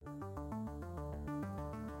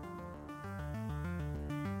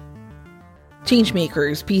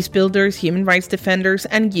Changemakers, peace builders, human rights defenders,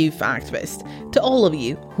 and youth activists. To all of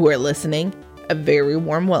you who are listening, a very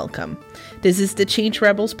warm welcome. This is the Change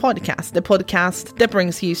Rebels podcast, the podcast that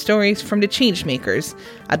brings you stories from the changemakers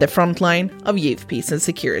at the front line of youth, peace, and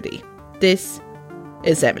security. This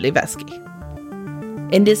is Emily Vesky.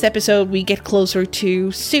 In this episode, we get closer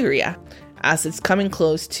to Syria, as it's coming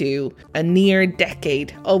close to a near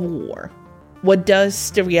decade of war. What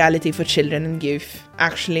does the reality for children and youth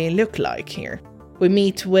actually look like here? We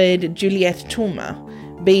meet with Juliette Thoma,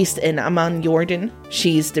 based in Amman, Jordan.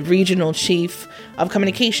 She's the regional chief of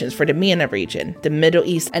communications for the MENA region, the Middle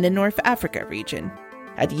East and the North Africa region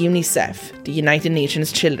at UNICEF, the United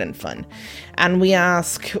Nations Children Fund. And we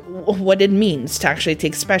ask what it means to actually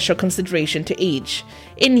take special consideration to age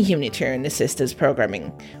in humanitarian assistance programming.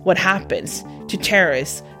 What happens to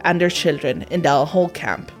terrorists and their children in the Al-Hol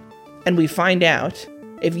camp. And we find out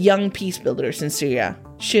if young peace builders in Syria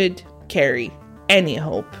should carry any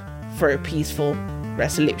hope for a peaceful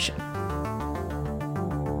resolution.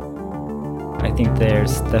 I think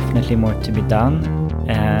there's definitely more to be done,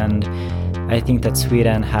 and I think that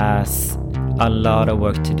Sweden has a lot of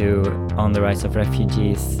work to do on the rights of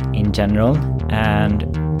refugees in general, and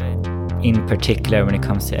in particular when it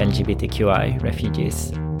comes to LGBTQI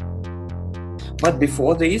refugees. But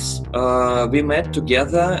before this, we met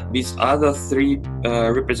together with other three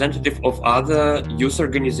representatives of other youth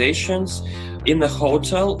organizations in a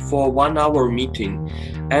hotel for a 1-hour meeting.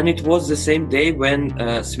 And it was the same day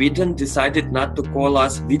when Sweden decided not to call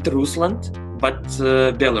us Belarus, but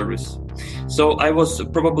Belarus. So I was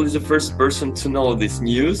probably the first person to know this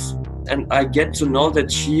news. And I get to know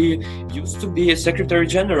that she used to be a Secretary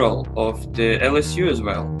General of the LSU as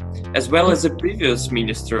well as the previous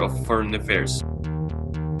Minister of Foreign Affairs.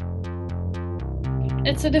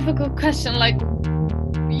 It's a difficult question. Like,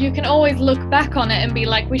 you can always look back on it and be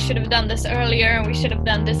like, we should have done this earlier and we should have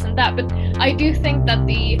done this and that. But I do think that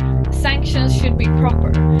the sanctions should be proper.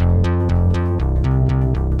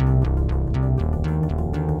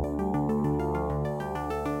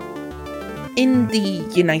 In the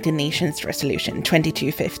United Nations Resolution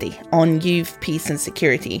 2250 on youth, peace and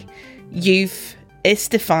security, youth is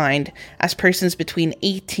defined as persons between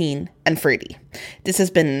 18 and 30. This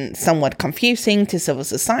has been somewhat confusing to civil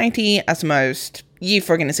society, as most youth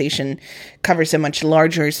organization covers a much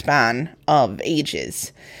larger span of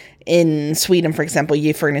ages. In Sweden, for example,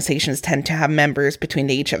 youth organizations tend to have members between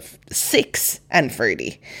the age of 6 and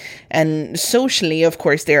 30. And socially, of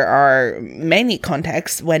course, there are many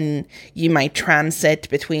contexts when you might transit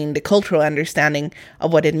between the cultural understanding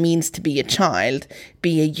of what it means to be a child,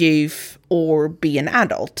 be a youth, or be an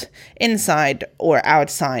adult, inside or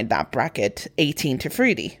outside that bracket, 18 to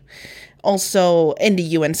 30. Also, in the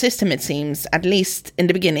UN system, it seems, at least in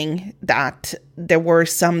the beginning, that there were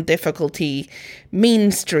some difficulty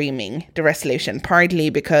mainstreaming the resolution,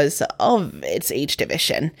 partly because of its age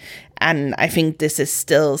division. And I think this is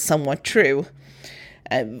still somewhat true.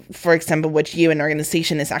 For example, which UN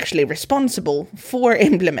organization is actually responsible for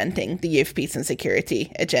implementing the Youth, Peace and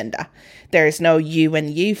Security agenda. There is no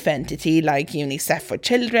UN Youth entity like UNICEF for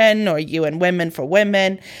Children or UN Women for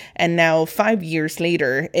Women. And now, 5 years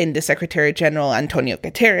later, in the Secretary General Antonio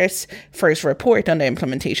Guterres' first report on the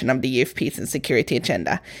implementation of the Youth, Peace and Security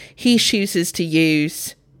agenda, he chooses to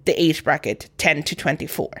use the age bracket 10 to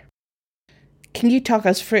 24. Can you talk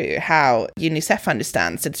us through how UNICEF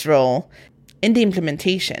understands its role in the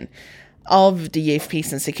implementation of the Youth,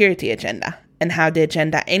 Peace and Security agenda, and how the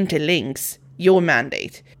agenda interlinks your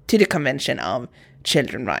mandate to the Convention of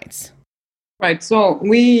Children's Rights? Right. So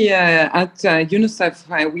we at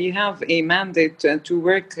UNICEF, we have a mandate to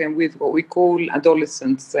work with what we call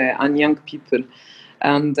adolescents and young people.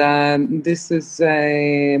 And this is,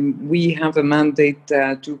 we have a mandate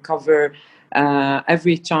to cover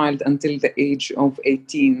every child until the age of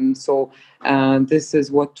 18. So this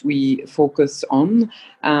is what we focus on.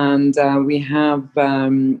 And we have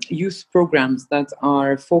youth programs that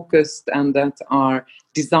are focused and that are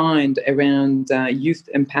designed around youth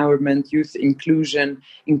empowerment, youth inclusion,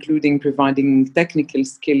 including providing technical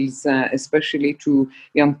skills, especially to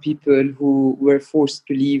young people who were forced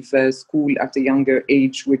to leave school at a younger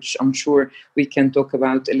age, which I'm sure we can talk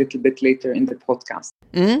about a little bit later in the podcast.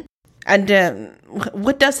 Mm-hmm. And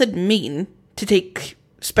what does it mean to take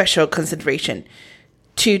special consideration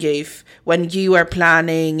to youth when you are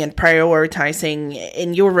planning and prioritizing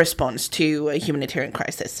in your response to a humanitarian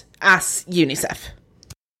crisis as UNICEF?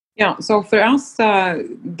 Yeah, so for us,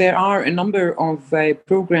 there are a number of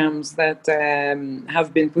programs that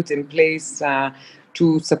have been put in place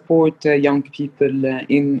to support young people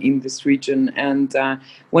in this region. And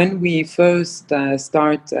when we first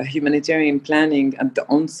start humanitarian planning at the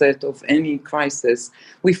onset of any crisis,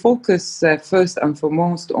 we focus first and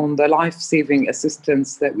foremost on the life-saving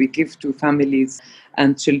assistance that we give to families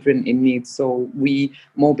and children in need. So we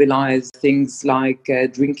mobilize things like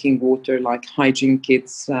drinking water, like hygiene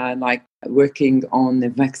kits, like working on the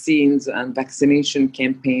vaccines and vaccination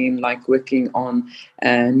campaign, like working on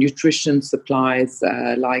nutrition supplies,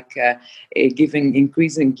 giving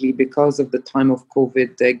increasingly, because of the time of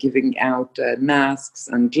COVID, giving out masks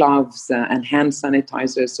and gloves and hand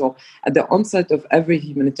sanitizers. So at the onset of every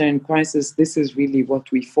humanitarian crisis, this is really what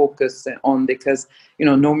we focus on, because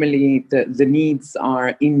normally the needs are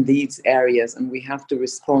in these areas, and we have to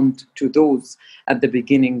respond to those at the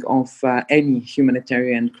beginning of any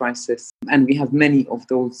humanitarian crisis. And we have many of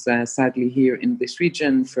those, sadly, here in this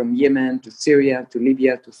region, from Yemen to Syria to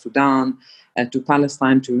Libya to Sudan to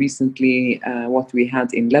Palestine to recently what we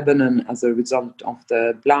had in Lebanon as a result of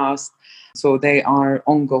the blast. So they are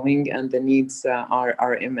ongoing, and the needs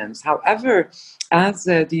are immense. However, as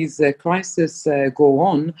these crises go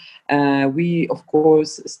on, we, of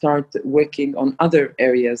course, start working on other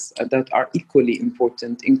areas that are equally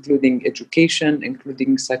important, including education,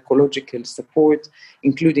 including psychological support,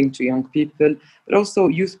 including to young people, but also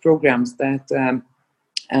youth programs that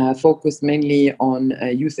focus mainly on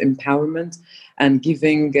youth empowerment and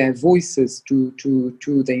giving voices to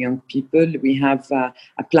the young people. We have a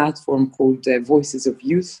platform called Voices of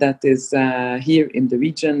Youth that is here in the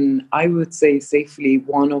region, I would say safely,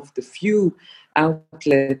 one of the few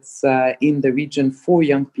outlets in the region for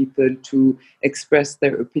young people to express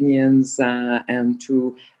their opinions and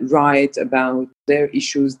to write about their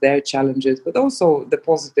issues, their challenges, but also the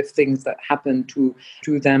positive things that happen to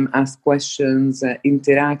them, ask questions,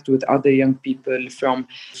 interact with other young people from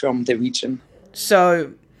the region.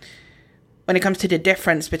 So when it comes to the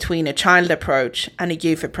difference between a child approach and a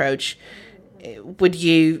youth approach, would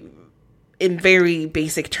you, in very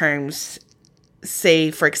basic terms, say,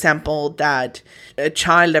 for example, that a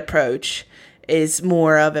child approach is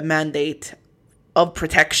more of a mandate of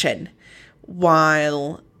protection,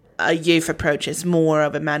 while a youth approach is more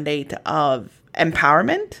of a mandate of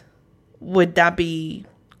empowerment? Would that be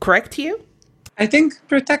correct to you? I think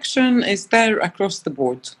protection is there across the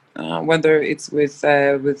board, whether it's with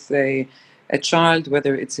a child,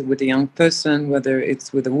 whether it's with a young person, whether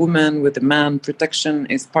it's with a woman, with a man. Protection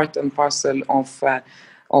is part and parcel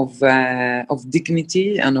of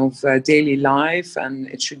dignity and of daily life, and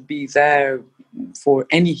it should be there for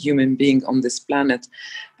any human being on this planet.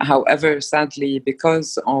 However, sadly,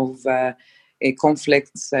 because of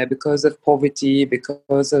conflicts, because of poverty,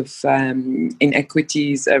 because of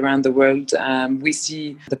inequities around the world, we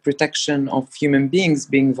see the protection of human beings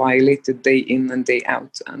being violated day in and day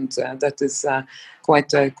out, and that is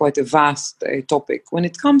quite a vast topic. When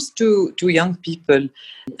it comes to young people,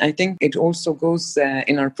 I think it also goes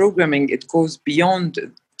in our programming. It goes beyond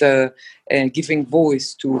the giving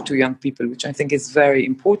voice to young people, which I think is very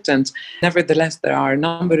important. Nevertheless, there are a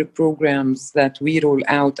number of programs that we roll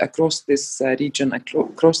out across this region,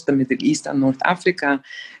 across the Middle East and North Africa,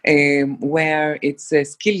 where it's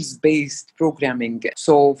skills-based programming.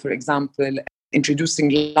 So, for example,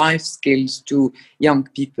 introducing life skills to young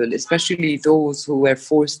people, especially those who were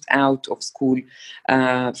forced out of school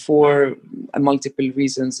for multiple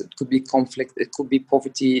reasons. It could be conflict, it could be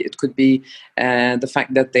poverty, it could be the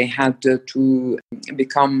fact that they had to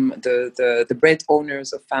become the bread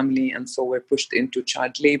owners of family, and so were pushed into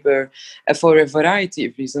child labor for a variety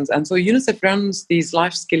of reasons. And so UNICEF runs these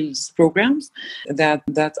life skills programs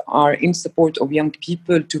that are in support of young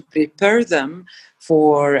people to prepare them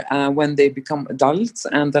for when they become adults,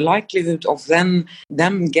 and the likelihood of them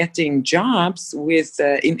getting jobs with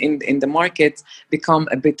in the market become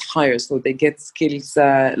a bit higher. So they get skills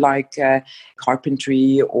like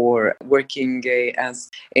carpentry or working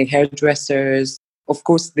as hairdressers. Of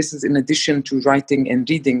course, this is in addition to writing and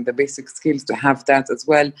reading, the basic skills to have that as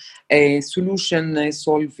well. Solution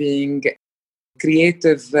solving,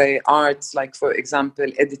 creative arts, like, for example,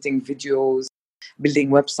 editing videos, building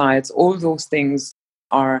websites, all those things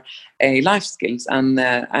are life skills. And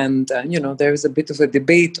there is a bit of a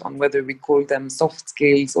debate on whether we call them soft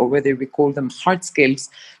skills or whether we call them hard skills.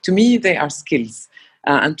 To me, they are skills.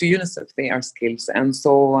 And to UNICEF, they are skills. And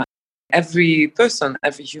so every person,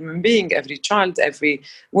 every human being, every child, every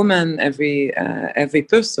woman, every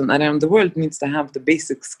person around the world needs to have the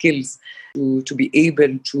basic skills to be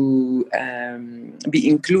able to be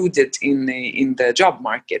included in the job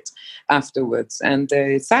market afterwards. And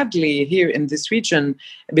sadly, here in this region,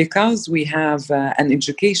 because we have an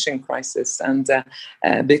education crisis and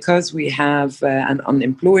because we have an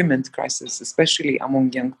unemployment crisis, especially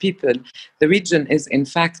among young people, the region is in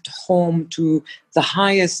fact home to the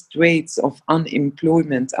highest rates of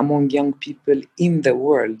unemployment among young people in the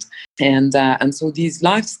world. And so these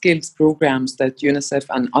life skills programs that UNICEF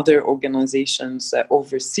and other organizations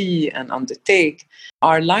oversee and undertake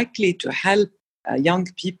are likely to help young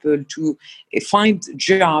people to find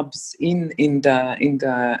jobs in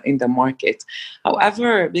the market.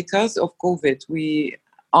 However, because of COVID, we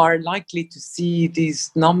are likely to see these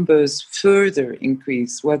numbers further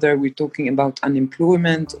increase, whether we're talking about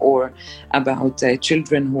unemployment or about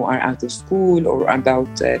children who are out of school or about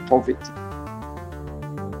poverty.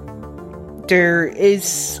 There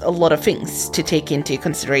is a lot of things to take into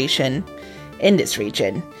consideration in this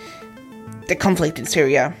region. The conflict in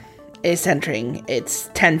Syria is entering its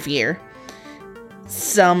 10th year.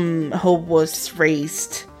 Some hope was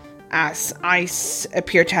raised as ICE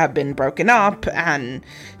appeared to have been broken up and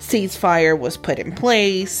ceasefire was put in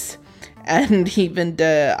place, and even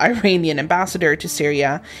the Iranian ambassador to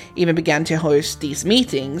Syria even began to host these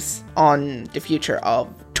meetings on the future of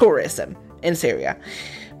tourism in Syria.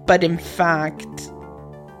 But in fact,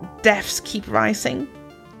 deaths keep rising.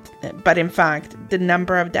 The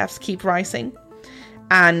number of deaths keep rising.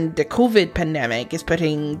 And the COVID pandemic is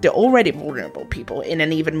putting the already vulnerable people in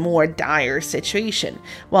an even more dire situation,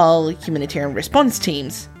 while humanitarian response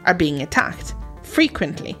teams are being attacked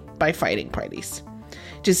frequently by fighting parties.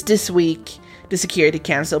 Just this week, the Security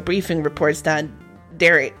Council briefing reports that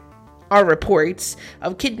there are reports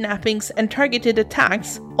of kidnappings and targeted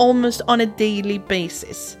attacks almost on a daily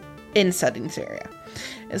basis in southern Syria.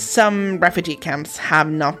 Some refugee camps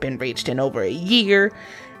have not been reached in over a year,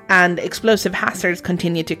 and explosive hazards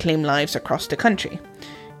continue to claim lives across the country.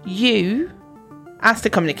 You, as the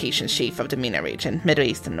communications chief of the MENA region, Middle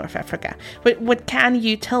East and North Africa, what can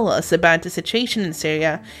you tell us about the situation in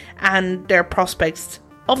Syria and their prospects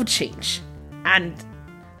of change and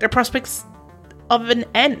their prospects of an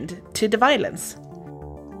end to the violence?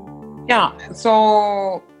 Yeah,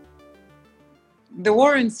 so the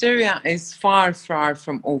war in Syria is far, far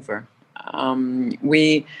from over.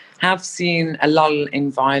 We have seen a lull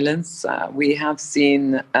in violence. We have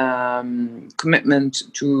seen commitment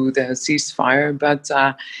to the ceasefire, but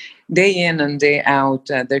day in and day out,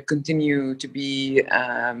 there continue to be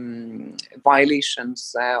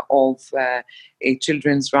violations of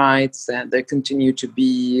children's rights. There continue to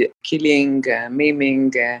be killing,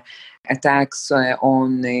 maiming, attacks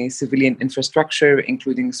on civilian infrastructure,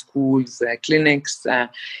 including schools, clinics. There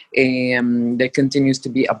continues to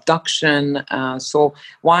be abduction. So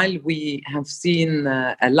while we have seen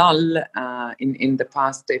a lull in the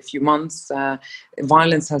past few months,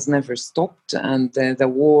 violence has never stopped, and the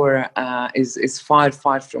war is far,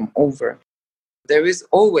 far from over. There is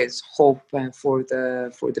always hope for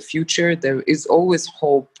the future. There is always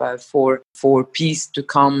hope for peace to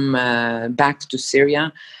come back to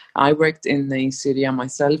Syria. I worked in Syria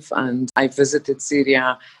myself, and I visited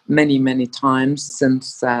Syria many, many times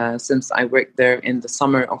since I worked there in the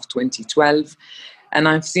summer of 2012. And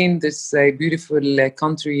I've seen this beautiful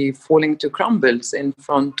country falling to crumbles in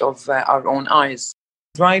front of our own eyes.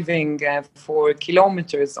 Driving for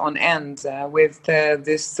kilometers on end with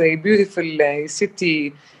this beautiful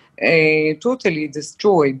city totally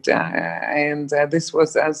destroyed, and this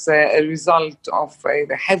was as a result of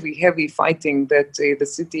the heavy fighting that the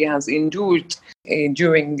city has endured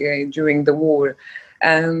during the war.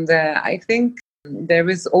 And I think there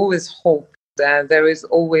is always hope. There is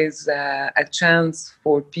always a chance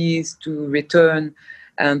for peace to return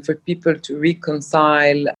and for people to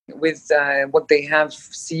reconcile with what they have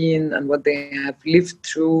seen and what they have lived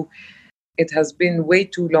through. It has been way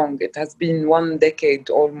too long. It has been 1 decade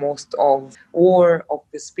almost of war, of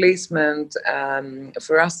displacement.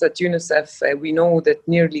 For us at UNICEF, we know that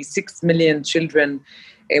nearly 6 million children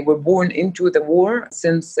were born into the war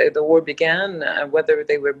since the war began, whether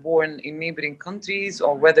they were born in neighboring countries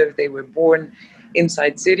or whether they were born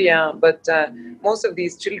inside Syria. But most of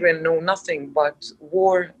these children know nothing but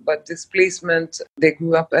war, but displacement. They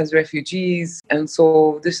grew up as refugees. And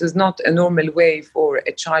so this is not a normal way for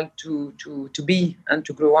a child to be and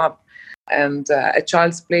to grow up. And a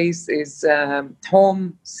child's place is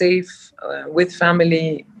home, safe, with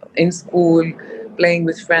family, in school, playing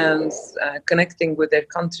with friends, connecting with their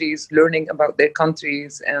countries, learning about their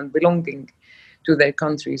countries, and belonging to their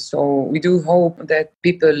countries. So we do hope that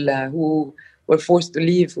people who were forced to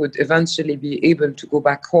leave would eventually be able to go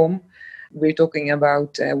back home. We're talking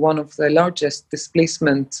about one of the largest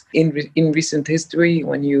displacements in recent history.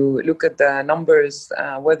 When you look at the numbers,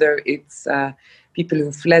 whether it's people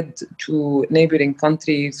who fled to neighboring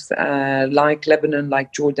countries like Lebanon,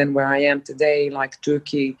 like Jordan, where I am today, like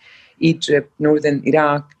Turkey, Egypt, northern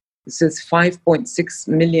Iraq. This is 5.6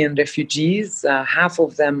 million refugees. Half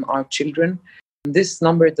of them are children. This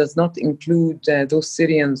number does not include those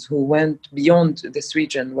Syrians who went beyond this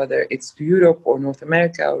region, whether it's to Europe or North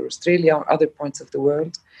America or Australia or other parts of the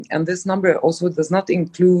world. And this number also does not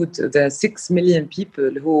include the 6 million people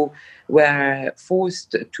who were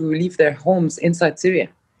forced to leave their homes inside Syria.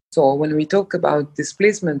 So when we talk about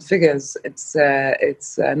displacement figures, it's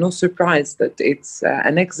no surprise that it's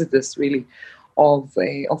an exodus, really, of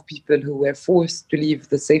people who were forced to leave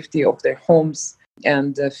the safety of their homes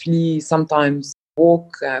and flee, sometimes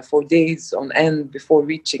walk for days on end before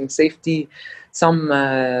reaching safety.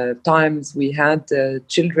 Sometimes we had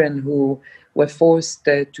children who were forced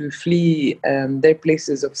to flee their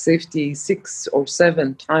places of safety 6 or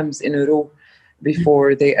 7 times in a row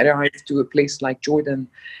before they arrived to a place like Jordan.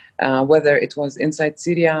 Whether it was inside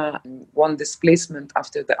Syria, one displacement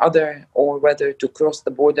after the other, or whether to cross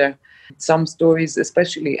the border. Some stories,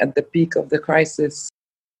 especially at the peak of the crisis,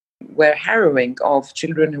 were harrowing, of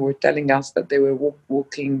children who were telling us that they were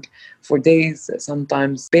walking for days,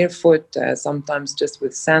 sometimes barefoot, sometimes just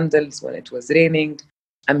with sandals when it was raining.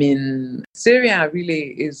 I mean, Syria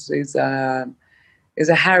really is a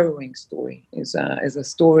harrowing story. Is a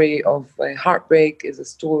story of heartbreak. Is a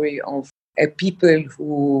story of people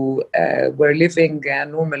who were living a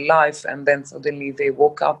normal life, and then suddenly they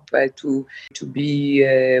woke up to be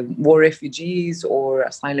war refugees or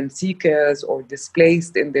asylum seekers or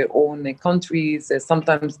displaced in their own countries,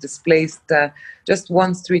 sometimes displaced just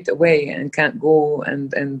one street away and can't go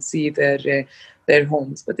and see their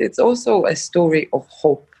homes. But it's also a story of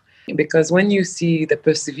hope. Because when you see the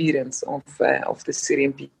perseverance of the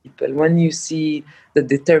Syrian people, when you see the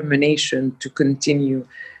determination to continue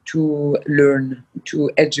to learn, to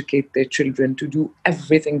educate their children, to do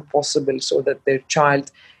everything possible so that their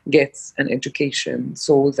child gets an education,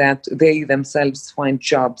 so that they themselves find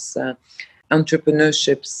jobs,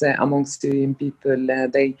 entrepreneurships among Syrian people.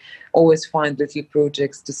 They always find little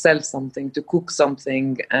projects to sell something, to cook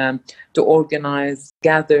something, to organize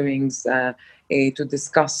gatherings, to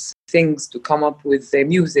discuss things, to come up with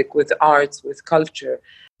music, with arts, with culture.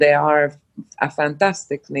 They are a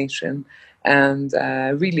fantastic nation. And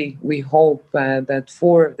really, we hope that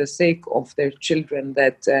for the sake of their children,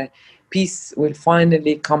 that peace will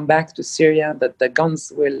finally come back to Syria, that the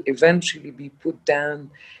guns will eventually be put down.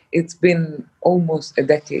 It's been almost a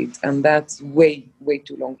decade, and that's way, way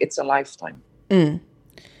too long. It's a lifetime.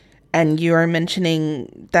 And you are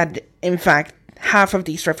mentioning that, in fact, half of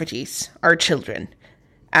these refugees are children,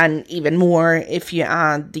 and even more if you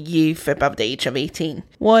add the youth above the age of 18.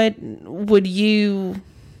 What would you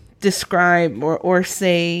describe or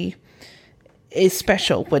say is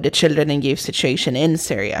special with the children and youth situation in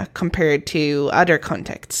Syria compared to other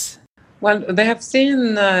contexts? Well, they have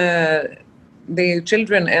seen the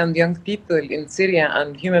children and young people in Syria,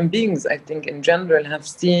 and human beings, I think, in general, have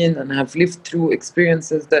seen and have lived through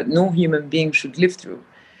experiences that no human being should live through.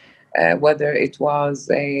 Whether it was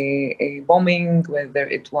a bombing, whether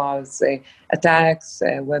it was attacks,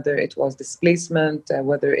 whether it was displacement,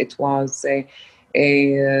 whether it was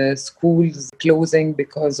schools closing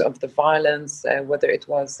because of the violence, whether it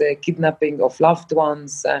was kidnapping of loved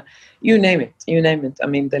ones, you name it. I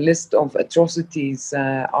mean, the list of atrocities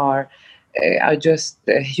are just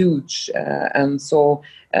huge. And so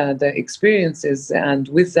the experiences, and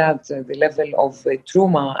with that, the level of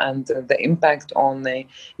trauma and the impact on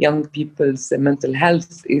young people's mental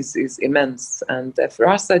health is immense. And for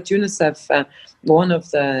us at UNICEF, one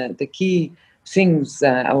of the key things,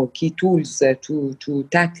 our key tools to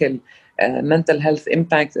tackle mental health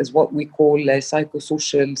impact is what we call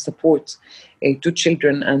psychosocial support to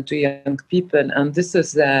children and to young people. And this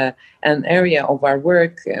is an area of our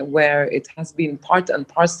work where it has been part and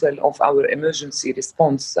parcel of our emergency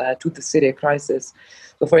response to the Syria crisis.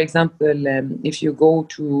 So, for example, if you go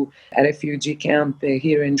to a refugee camp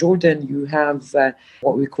here in Jordan, you have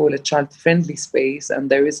what we call a child-friendly space,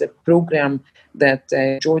 and there is a program that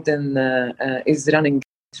Jordan is running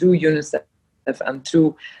through UNICEF and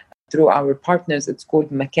through our partners. It's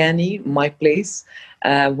called Makani, My Place,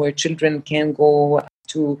 where children can go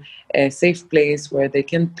to a safe place where they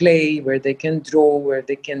can play, where they can draw, where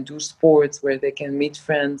they can do sports, where they can meet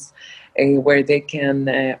friends, where they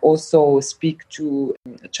can also speak to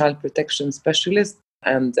child protection specialists.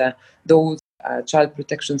 And those child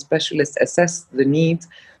protection specialists assess the need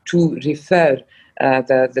to refer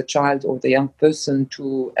the child or the young person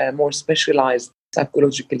to a more specialized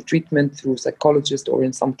psychological treatment through psychologists or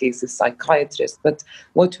in some cases psychiatrists. But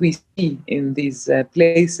what we see in these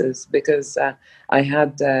places, because I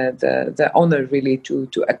had the honor really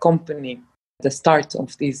to accompany the start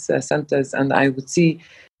of these centers, and I would see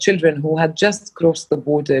children who had just crossed the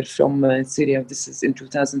border from Syria. This is in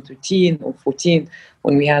 2013 or 14,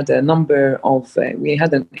 when we had a number of, we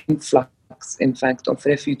had an influx, in fact, of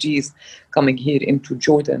refugees coming here into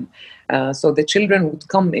Jordan. So the children would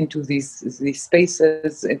come into these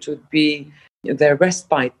spaces. It would be their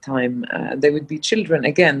respite time. They would be children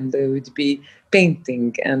again. They would be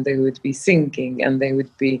painting, and they would be singing, and they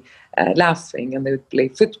would be laughing, and they would play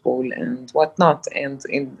football and whatnot. And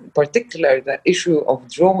in particular, the issue of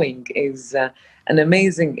drawing is an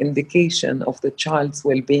amazing indication of the child's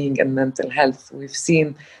well-being and mental health. We've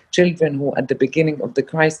seen children who at the beginning of the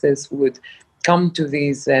crisis would come to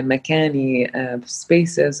these Makani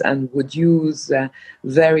spaces and would use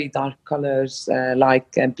very dark colors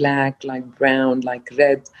like black, like brown, like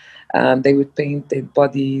red. They would paint their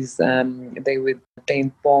bodies, they would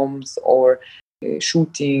paint bombs or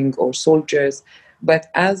shooting or soldiers. But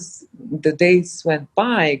as the days went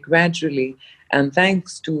by, gradually, and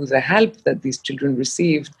thanks to the help that these children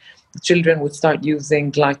received, children would start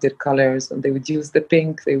using lighter colors, and they would use the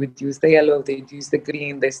pink, they would use the yellow, they'd use the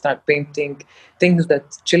green. They start painting things that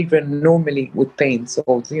children normally would paint.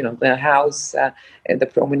 So, you know, the house, the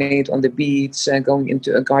promenade on the beach, going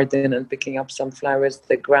into a garden and picking up some flowers,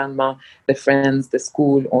 the grandma, the friends, the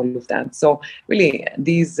school, all of that. So really,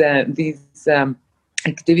 these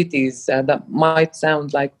activities that might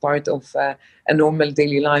sound like part of a normal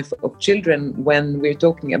daily life of children, when we're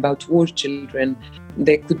talking about war children,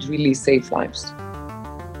 they could really save lives.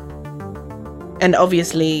 And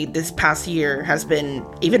obviously, this past year has been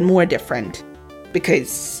even more different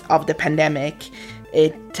because of the pandemic.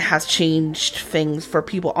 It has changed things for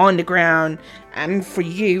people on the ground and for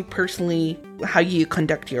you personally, how you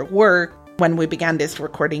conduct your work. When we began this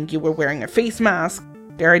recording, you were wearing a face mask.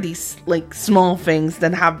 There are these small things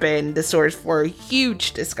that have been the source for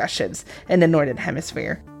huge discussions in the Northern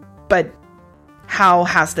Hemisphere. But how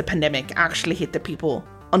has the pandemic actually hit the people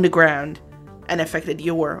on the ground and affected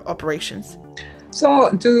your operations?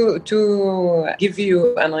 So to give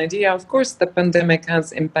you an idea, of course, the pandemic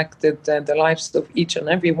has impacted the lives of each and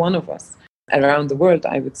every one of us around the world.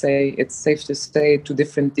 I would say it's safe to say to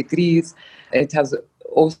different degrees. It has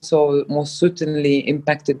also most certainly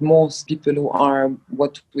impacted most people who are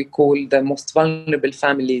what we call the most vulnerable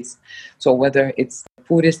families. So whether it's the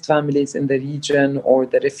poorest families in the region or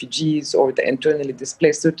the refugees or the internally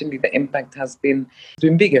displaced, certainly the impact has been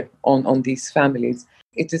bigger on these families.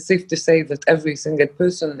 It is safe to say that every single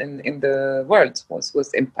person in the world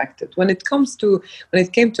was impacted. When it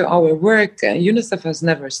came to our work, UNICEF has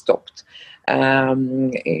never stopped.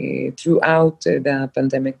 Throughout the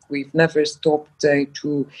pandemic, we've never stopped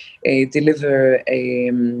to deliver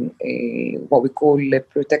what we call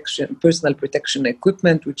personal protection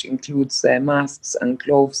equipment, which includes masks and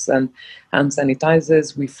gloves and hand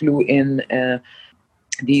sanitizers. We flew in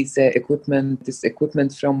this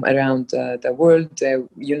equipment from around the world.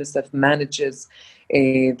 UNICEF manages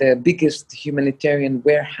the biggest humanitarian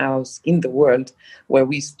warehouse in the world, where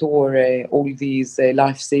we store all these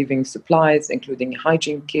life-saving supplies, including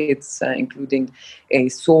hygiene kits, including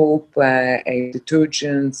soap,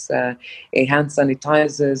 detergents, hand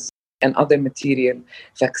sanitizers, and other material.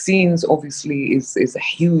 Vaccines, obviously, is a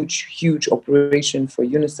huge operation for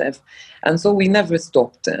UNICEF. And so we never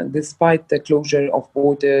stopped. Despite the closure of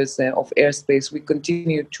borders, of airspace, we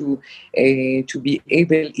continue to be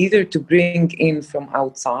able either to bring in from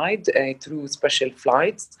outside through special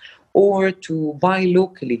flights, or to buy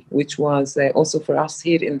locally, which was also for us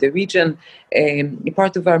here in the region,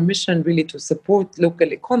 part of our mission really to support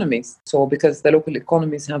local economies. So because the local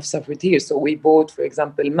economies have suffered here. So we bought, for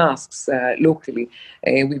example, masks locally.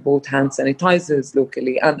 We bought hand sanitizers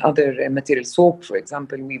locally, and other material. Soap, for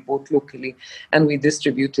example, we bought locally, and we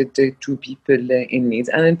distributed to people in need.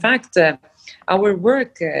 And in fact, our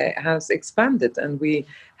work has expanded, and we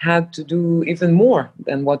had to do even more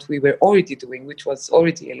than what we were already doing, which was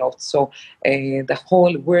already a lot. So the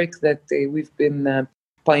whole work that we've been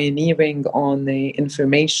pioneering on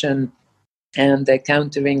information and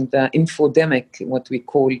countering the infodemic, what we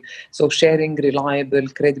call, so sharing reliable,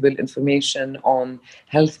 credible information on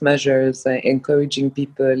health measures, encouraging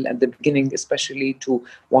people at the beginning especially to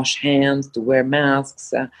wash hands, to wear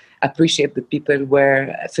masks, appreciate that people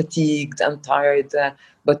were fatigued and tired,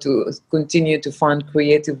 but to continue to find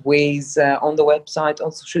creative ways on the website,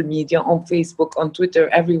 on social media, on Facebook, on Twitter,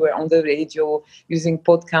 everywhere, on the radio, using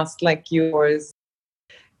podcasts like yours,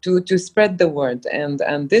 to spread the word. And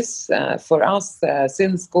this, for us,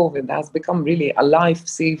 since COVID, has become really a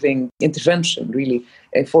life-saving intervention, really,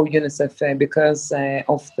 for UNICEF, because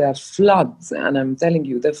of the floods. And I'm telling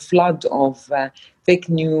you, the flood of fake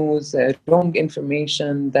news, wrong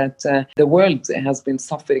information that the world has been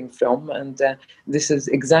suffering from. And this is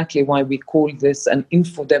exactly why we call this an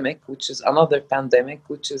infodemic, which is another pandemic,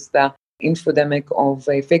 which is the infodemic of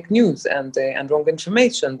fake news and wrong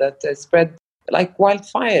information that spread like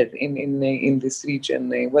wildfire in this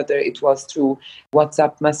region, whether it was through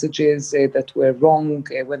WhatsApp messages that were wrong,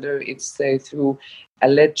 whether it's through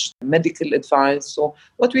alleged medical advice. So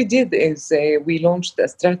what we did is we launched a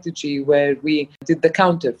strategy where we did the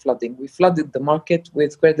counter flooding. We flooded the market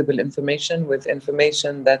with credible information, with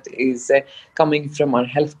information that is coming from our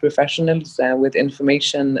health professionals, with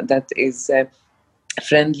information that is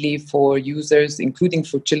friendly for users, including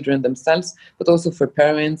for children themselves, but also for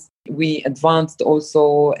parents. We advanced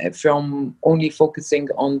also from only focusing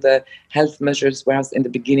on the health measures, whereas in the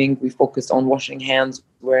beginning we focused on washing hands,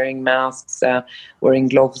 wearing masks, wearing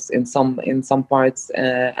gloves in some parts,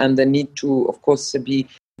 and the need to, of course, be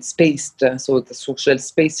spaced. So the social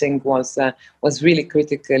spacing was really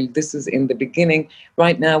critical. This is in the beginning.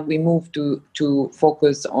 Right now we move to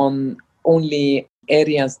focus on only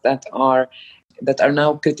areas that are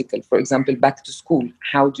now critical. For example, back to school.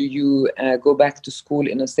 How do you go back to school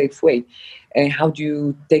in a safe way? How do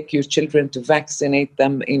you take your children to vaccinate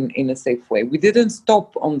them in a safe way? We didn't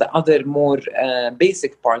stop on the other more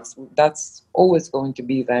basic parts. That's always going to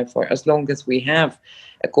be there for as long as we have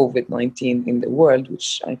a COVID-19 in the world,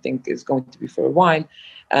 which I think is going to be for a while.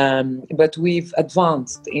 But we've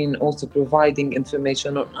advanced in also providing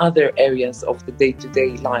information on other areas of the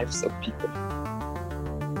day-to-day lives of people.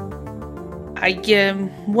 I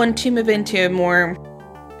want to move into a more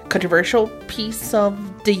controversial piece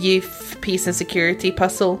of the youth peace and security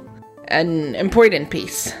puzzle. An important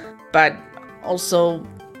piece, but also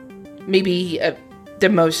maybe the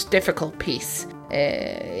most difficult piece.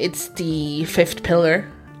 It's the fifth pillar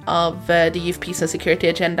of the youth peace and security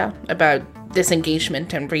agenda about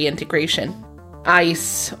disengagement and reintegration.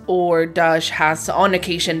 ICE, or DAESH, has on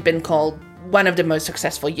occasion been called one of the most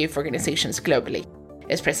successful youth organizations globally.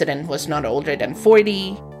 Its president was not older than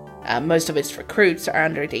 40. Most of its recruits are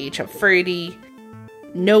under the age of 30.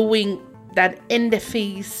 Knowing that in the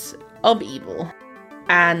face of evil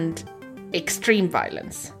and extreme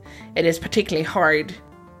violence, it is particularly hard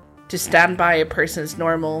to stand by a person's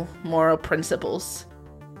normal moral principles.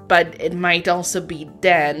 But it might also be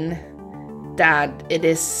then that it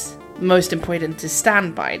is most important to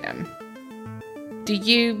stand by them. Do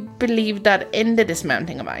you believe that in the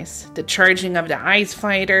dismounting of ICE, the charging of the ICE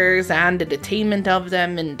fighters and the detainment of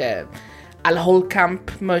them in the Al-Hol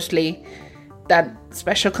camp mostly, that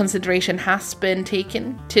special consideration has been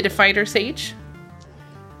taken to the fighter's age?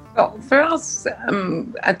 Well, for us,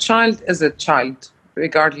 a child is a child,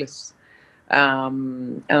 regardless.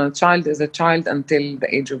 And a child is a child until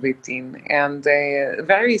the age of 18. And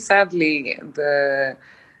very sadly,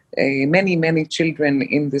 many children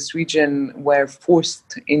in this region were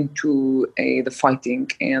forced into the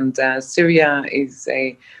fighting, and Syria is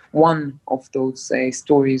one of those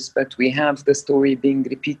stories, but we have the story being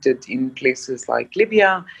repeated in places like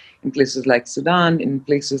Libya, in places like Sudan, in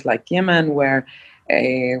places like Yemen, where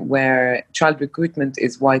child recruitment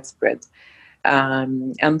is widespread.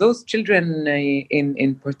 And those children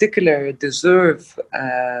in particular deserve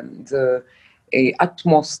the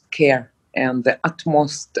utmost care and the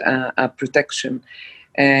utmost protection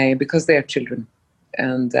because they are children,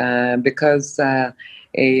 and because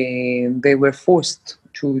they were forced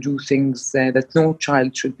to do things that no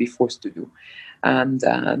child should be forced to do. And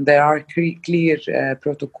there are clear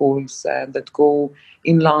protocols that go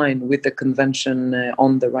in line with the Convention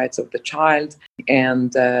on the Rights of the Child,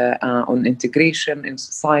 and on integration in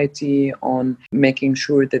society, on making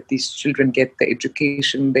sure that these children get the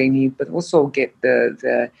education they need, but also get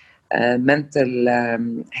the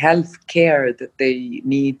mental health care that they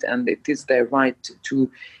need, and it is their right to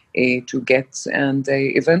get. And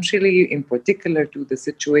eventually, in particular to the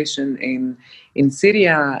situation in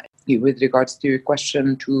Syria, with regards to your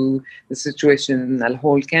question to the situation in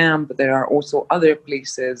Al-Hol camp, there are also other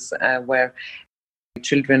places where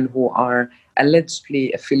children who are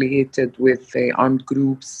allegedly affiliated with armed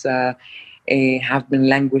groups have been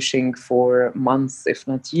languishing for months, if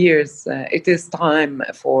not years. It is time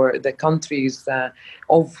for the countries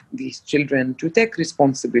of these children to take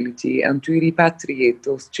responsibility and to repatriate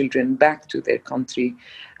those children back to their country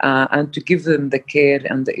and to give them the care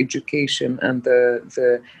and the education and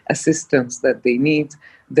the assistance that they need.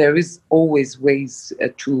 There is always ways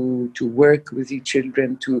to work with these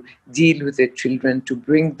children, to deal with their children, to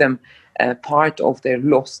bring them part of their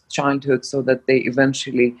lost childhood so that they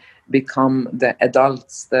eventually become the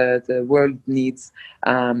adults the world needs.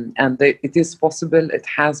 It is possible. It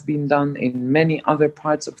has been done in many other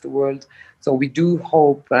parts of the world. So we do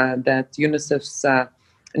hope that UNICEF's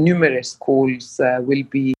numerous calls will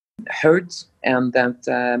be heard, and that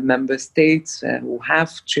member states who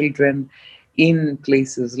have children in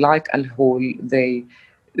places like Al-Hol, they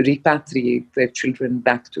repatriate their children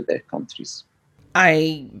back to their countries.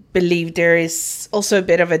 I believe there is also a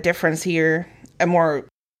bit of a difference here, a more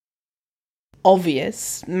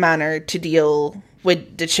obvious manner to deal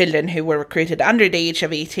with the children who were recruited under the age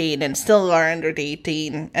of 18 and still are under the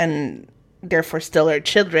 18 and therefore still are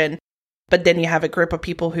children. But then you have a group of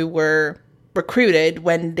people who were recruited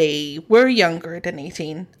when they were younger than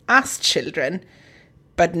 18 as children,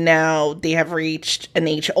 but now they have reached an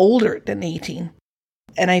age older than 18.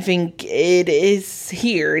 And I think it is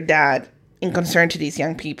here that, in concern to these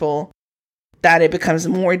young people, that it becomes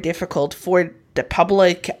more difficult for the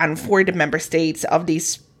public and for the member states of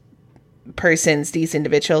these persons, these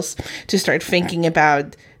individuals, to start thinking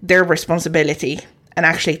about their responsibility and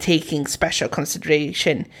actually taking special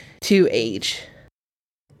consideration to age.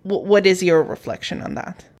 What is your reflection on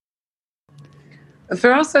that?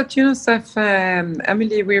 For us at UNICEF,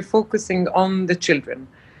 Emily, we're focusing on the children,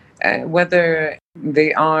 whether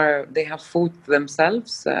they have fought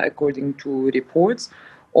themselves, according to reports,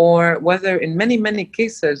 or whether in many, many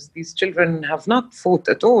cases these children have not fought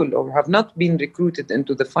at all or have not been recruited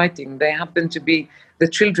into the fighting. They happen to be the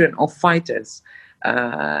children of fighters.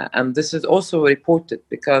 And this is also reported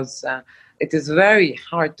because it is very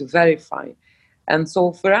hard to verify. And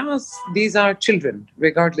so for us, these are children,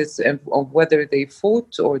 regardless of whether they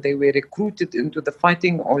fought or they were recruited into the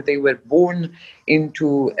fighting or they were born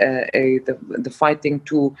into the fighting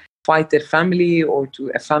to fight their family or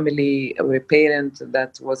to a family or a parent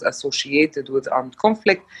that was associated with armed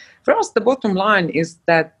conflict. For us, the bottom line is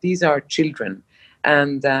that these are children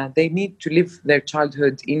and they need to live their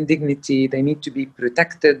childhood in dignity. They need to be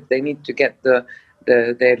protected. They need to get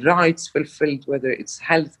their rights fulfilled, whether it's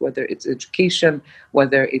health, whether it's education,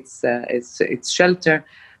 whether it's shelter.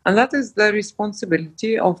 And that is the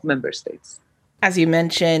responsibility of member states. As you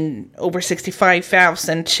mentioned, over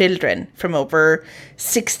 65,000 children from over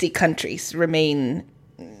 60 countries remain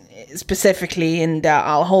specifically in the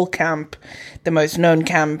Al-Hol camp, the most known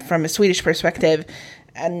camp from a Swedish perspective.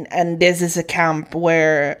 And this is a camp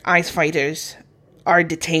where ICE fighters are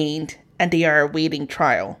detained and they are awaiting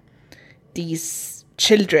trial. These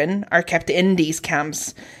children are kept in these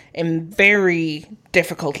camps in very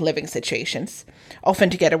difficult living situations, often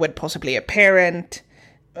together with possibly a parent.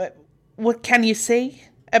 What can you say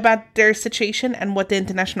about their situation and what the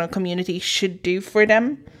international community should do for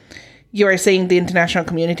them? You are saying the international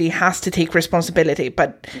community has to take responsibility,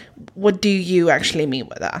 but what do you actually mean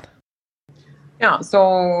by that? Yeah,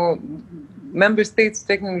 so member states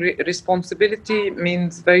taking responsibility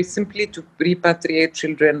means very simply to repatriate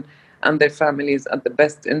children and their families at the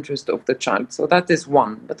best interest of the child. So that is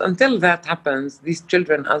one. But until that happens, these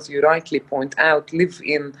children, as you rightly point out, live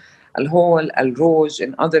in Al-Hol, Al-Roj,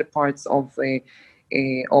 and other parts of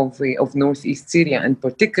northeast Syria in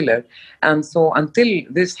particular. And so until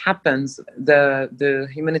this happens, the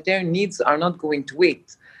humanitarian needs are not going to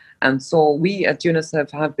wait. And so we at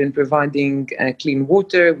UNICEF have been providing clean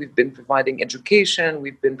water, we've been providing education,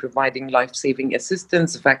 we've been providing life-saving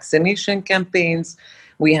assistance, vaccination campaigns.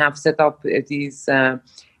 We have set up these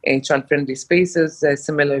child-friendly spaces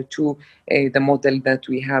similar to the model that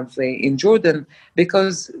we have in Jordan,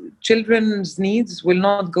 because children's needs will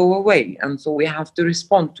not go away. And so we have to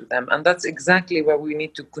respond to them. And that's exactly where we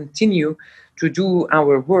need to continue to do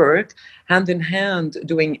our work, hand in hand,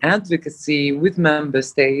 doing advocacy with member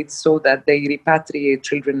states so that they repatriate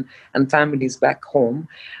children and families back home.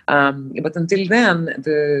 But until then,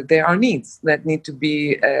 there are needs that need to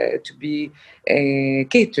be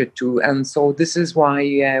catered to. And so this is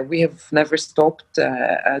why we have never stopped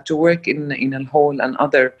to work in Al-Hol and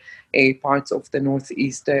other parts of the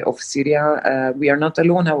northeast of Syria. We are not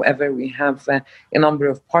alone, however. We have a number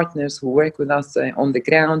of partners who work with us on the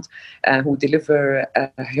ground, who deliver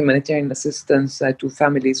humanitarian assistance to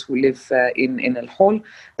families who live in Al Hol.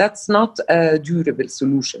 That's not a durable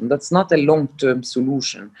solution. That's not a long-term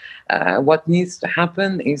solution. What needs to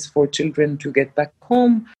happen is for children to get back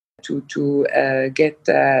home, to get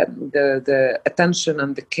the attention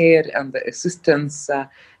and the care and the assistance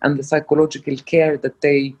and the psychological care that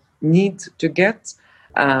they need to get,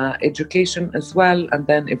 education as well, and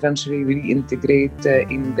then eventually reintegrate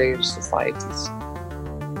in their societies.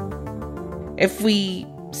 If we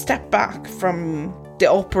step back from the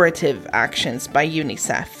operative actions by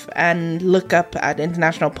UNICEF and look up at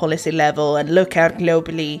international policy level and look out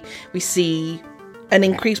globally, we see an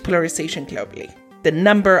increased polarization globally. The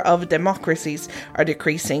number of democracies are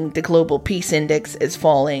decreasing, the global peace index is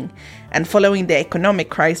falling, and following the economic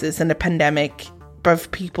crisis and the pandemic,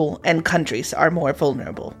 both people and countries are more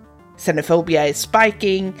vulnerable. Xenophobia is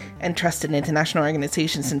spiking, and trust in international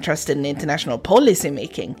organizations and trust in international policy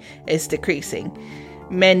making is decreasing.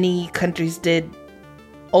 Many countries did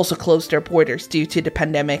also close their borders due to the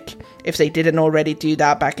pandemic, if they didn't already do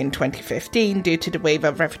that back in 2015, due to the wave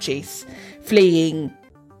of refugees fleeing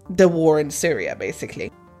the war in Syria,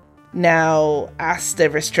 basically. Now, as the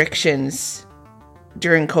restrictions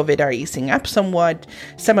during COVID are easing up somewhat,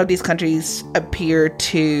 some of these countries appear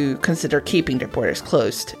to consider keeping their borders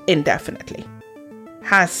closed indefinitely.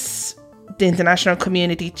 Has the international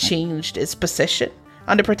community changed its position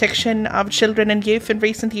on the protection of children and youth in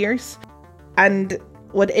recent years? And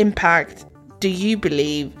what impact do you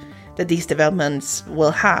believe that these developments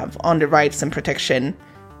will have on the rights and protection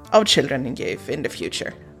of children and youth in the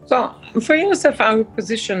future? So for UNICEF, our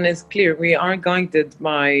position is clear. We are guided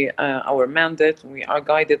by our mandate. We are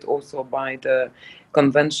guided also by the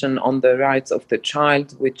Convention on the Rights of the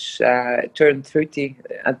Child, which turned 30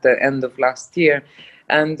 at the end of last year.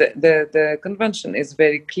 And the convention is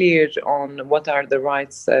very clear on what are the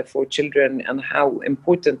rights for children and how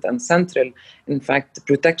important and central, in fact,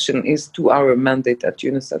 protection is to our mandate at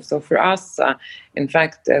UNICEF. So for us, in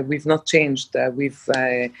fact, we've not changed.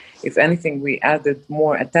 If anything, we added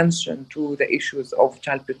more attention to the issues of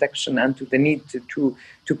child protection and to the need to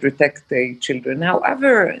protect the children.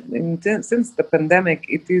 However, since the pandemic,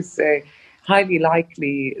 it is highly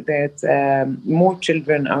likely that more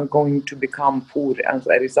children are going to become poor as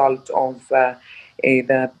a result of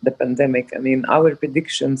the pandemic. I mean, our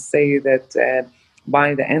predictions say that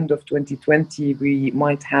by the end of 2020, we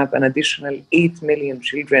might have an additional 8 million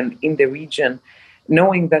children in the region,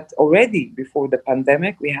 knowing that already before the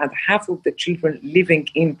pandemic, we had half of the children living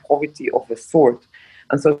in poverty of a sort.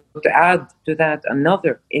 And so to add to that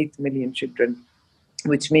another 8 million children,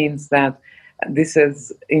 which means that this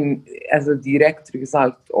is as a direct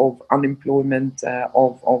result of unemployment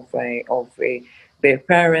of their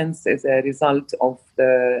parents, as a result of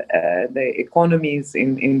the economies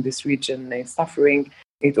in this region suffering.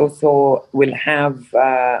 It also will have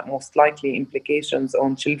most likely implications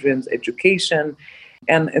on children's education.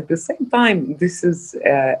 And at the same time, this is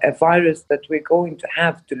a virus that we're going to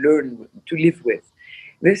have to learn to live with.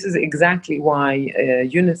 This is exactly why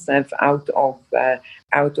UNICEF, out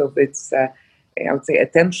of its I would say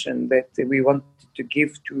attention that we wanted to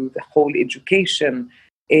give to the whole education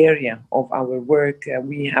area of our work,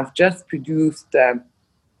 we have just produced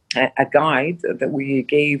a guide that we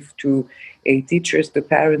gave to teachers, to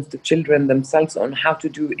parents, to children themselves on how to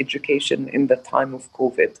do education in the time of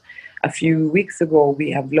COVID. A few weeks ago, we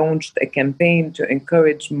have launched a campaign to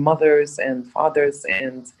encourage mothers and fathers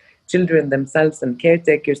and children themselves and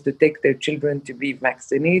caretakers to take their children to be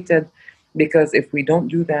vaccinated. Because if we don't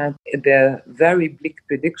do that, the very bleak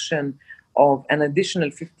prediction of an additional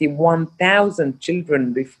 51,000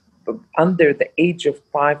 children under the age of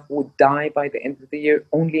 5 would die by the end of the year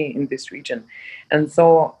only in this region. And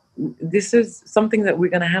so this is something that we're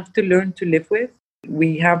going to have to learn to live with.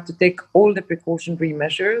 We have to take all the precautionary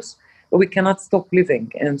measures, but we cannot stop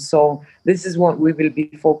living. And so this is what we will be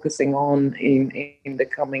focusing on in the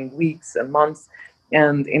coming weeks and months.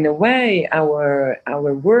 And in a way,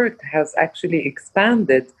 our work has actually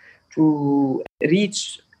expanded to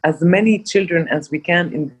reach as many children as we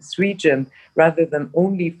can in this region, rather than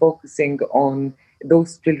only focusing on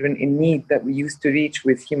those children in need that we used to reach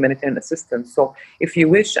with humanitarian assistance. So if you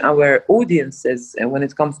wish, our audiences, when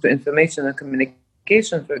it comes to information and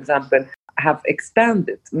communication, for example, have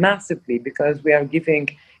expanded massively, because we are giving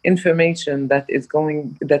information that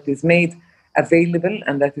is made available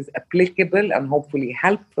and that is applicable and hopefully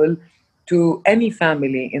helpful to any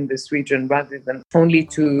family in this region, rather than only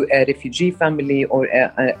to a refugee family or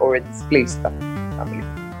a displaced family.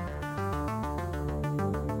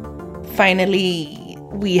 Finally,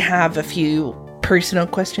 we have a few personal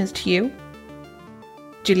questions to you.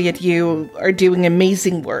 Juliet, you are doing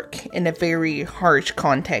amazing work in a very harsh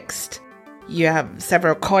context. You have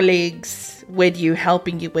several colleagues with you,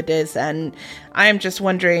 helping you with this, and I'm just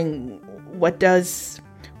wondering, what does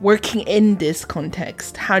working in this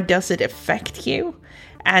context, how does it affect you?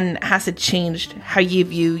 And has it changed how you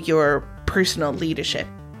view your personal leadership?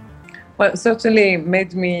 Well, it certainly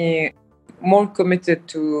made me more committed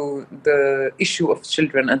to the issue of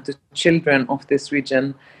children and the children of this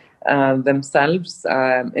region themselves.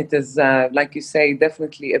 It is, like you say,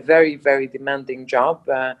 definitely a very, very demanding job.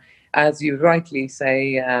 As you rightly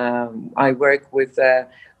say, I work with a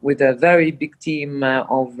very big team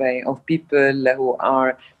of people who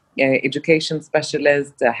are education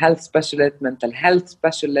specialists, health specialists, mental health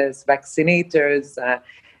specialists, vaccinators,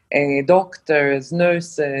 doctors,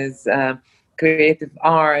 nurses, creative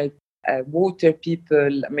art, water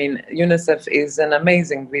people. I mean, UNICEF is an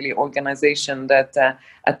amazing, really, organization that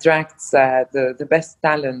attracts the best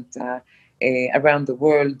talent around the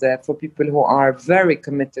world for people who are very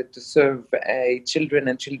committed to serve children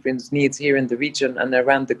and children's needs here in the region and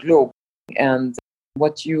around the globe. And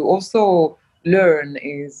what you also learn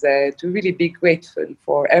is to really be grateful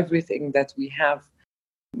for everything that we have.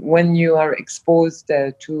 When you are exposed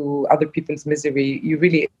to other people's misery, you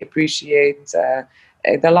really appreciate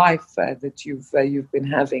the life that you've been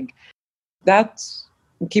having. That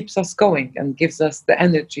keeps us going and gives us the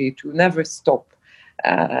energy to never stop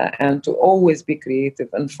and to always be creative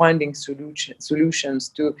and finding solutions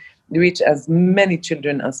to reach as many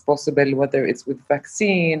children as possible, whether it's with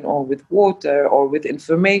vaccine or with water or with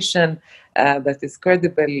information that is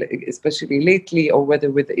credible, especially lately, or whether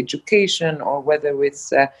with education, or whether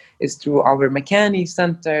it's through our Makani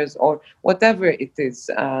centers, or whatever it is.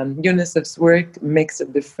 UNICEF's work makes a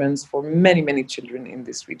difference for many, many children in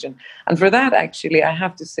this region. And for that, actually, I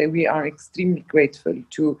have to say we are extremely grateful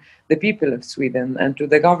to the people of Sweden and to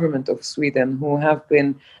the government of Sweden, who have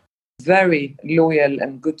been very loyal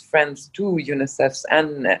and good friends to UNICEF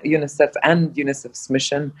and UNICEF's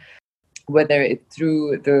mission, whether it's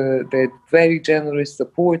through the very generous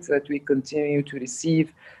support that we continue to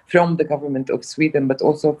receive from the government of Sweden, but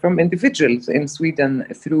also from individuals in Sweden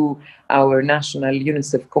through our national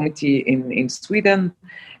UNICEF committee in Sweden.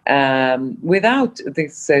 Without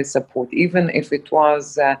this support, even if it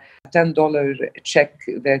was a $10 check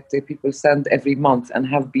that people send every month and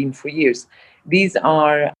have been for years, these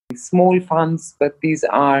are small funds, but these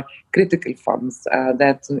are critical funds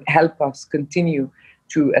that help us continue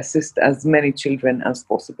to assist as many children as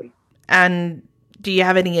possible. And do you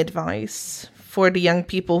have any advice for the young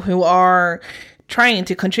people who are trying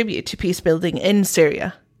to contribute to peace building in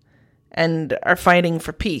Syria and are fighting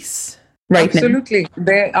for peace right Absolutely.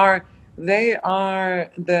 now? They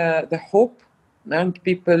are the hope. Young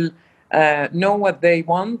people know what they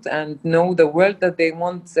want and know the world that they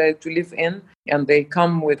want to live in. And they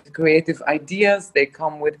come with creative ideas. They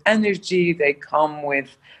come with energy. They come with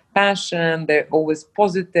passion. They're always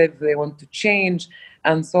positive. They want to change.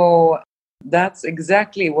 And so that's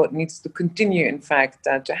exactly what needs to continue, in fact,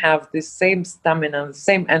 to have this same stamina, the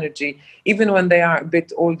same energy, even when they are a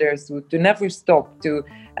bit older, so to never stop, to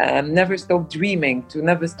never stop dreaming, to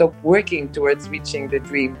never stop working towards reaching the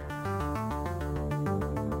dream.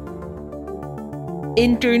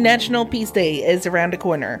 International Peace Day is around the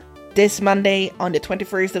corner. This Monday on the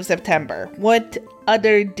 21st of September. What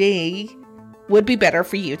other day would be better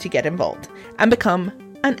for you to get involved and become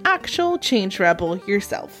an actual change rebel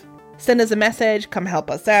yourself? Send us a message, come help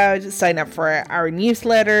us out, sign up for our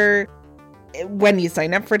newsletter. When you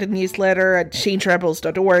sign up for the newsletter at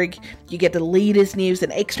changerebels.org, you get the latest news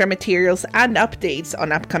and extra materials and updates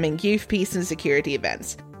on upcoming youth, peace and security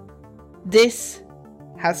events. This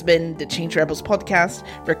has been the Change Rebels podcast,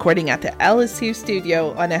 recording at the LSU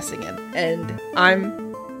studio on Essingen, and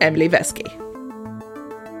I'm Emily Vesky.